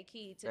just take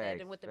heed to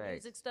that. And with the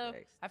music stuff,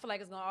 I feel like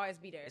it's going to always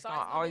be there. It's going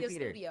to always be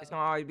there. It's going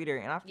to always be there.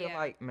 And I feel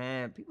like,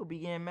 man, people be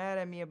getting mad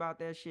at me about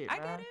that shit, man.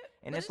 I get it.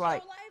 And it's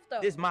like,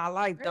 this my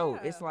life, though.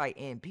 It's like,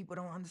 and people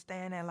don't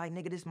understand that. Like,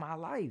 nigga, this my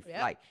life.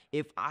 Yep. Like,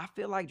 if I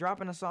feel like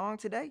dropping a song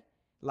today,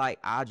 like,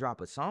 I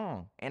drop a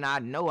song. And I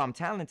know I'm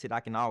talented.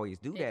 I can always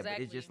do that. But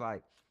it's just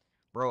like,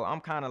 bro,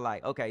 I'm kind of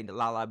like, okay,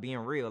 Lalaa, being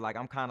real. Like,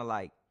 I'm kind of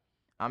like,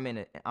 I'm in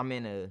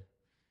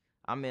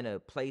a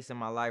place in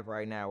my life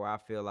right now where I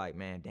feel like,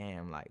 man,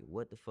 damn, like,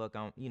 what the fuck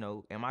am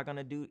I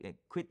gonna do and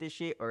quit this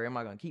shit or am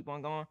I gonna keep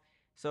on going?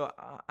 So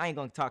I ain't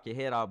gonna talk your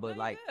head off, but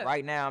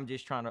right now I'm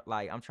just trying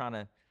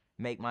to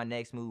make my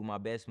next move my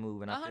best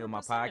move, and I feel 100%.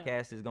 My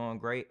podcast is going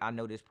great. I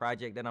know this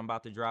project that I'm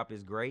about to drop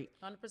is great.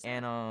 100%.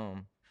 And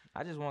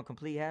I just want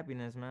complete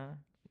happiness, man.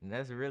 And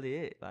that's really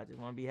it. I just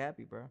want to be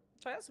happy, bro.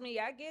 Trust me,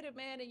 I get it,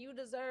 man. And you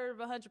deserve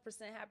 100%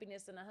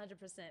 happiness and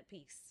 100%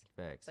 peace.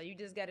 Facts. So you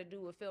just got to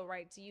do what feel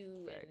right to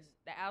you. Facts. And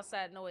the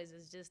outside noise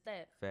is just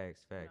that.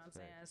 Facts. You know what I'm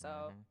saying?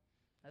 So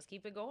let's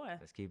keep it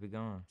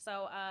going.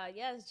 So,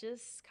 yes,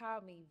 just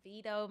call me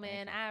Veto,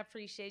 man. I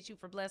appreciate you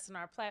for blessing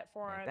our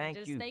platform. Man,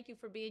 thank you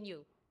for being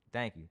you.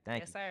 Thank you.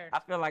 Yes, sir.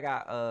 I feel like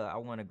I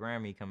won a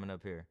Grammy coming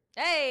up here.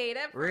 Hey,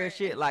 that real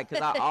shit. Like,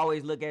 cause I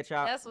always look at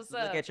y'all. That's what's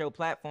up. Look at your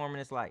platform,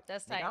 and it's like,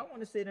 that's tight. I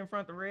want to sit in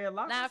front of Red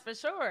Lotus. Nah, for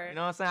sure. You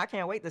know what I'm saying? I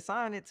can't wait to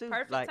sign it too.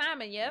 Perfect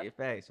timing. Yep. Yeah,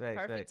 facts.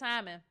 Perfect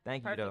timing.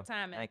 Thank you. Perfect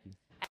timing. Thank you.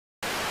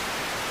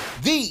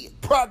 The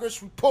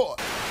Progress Report.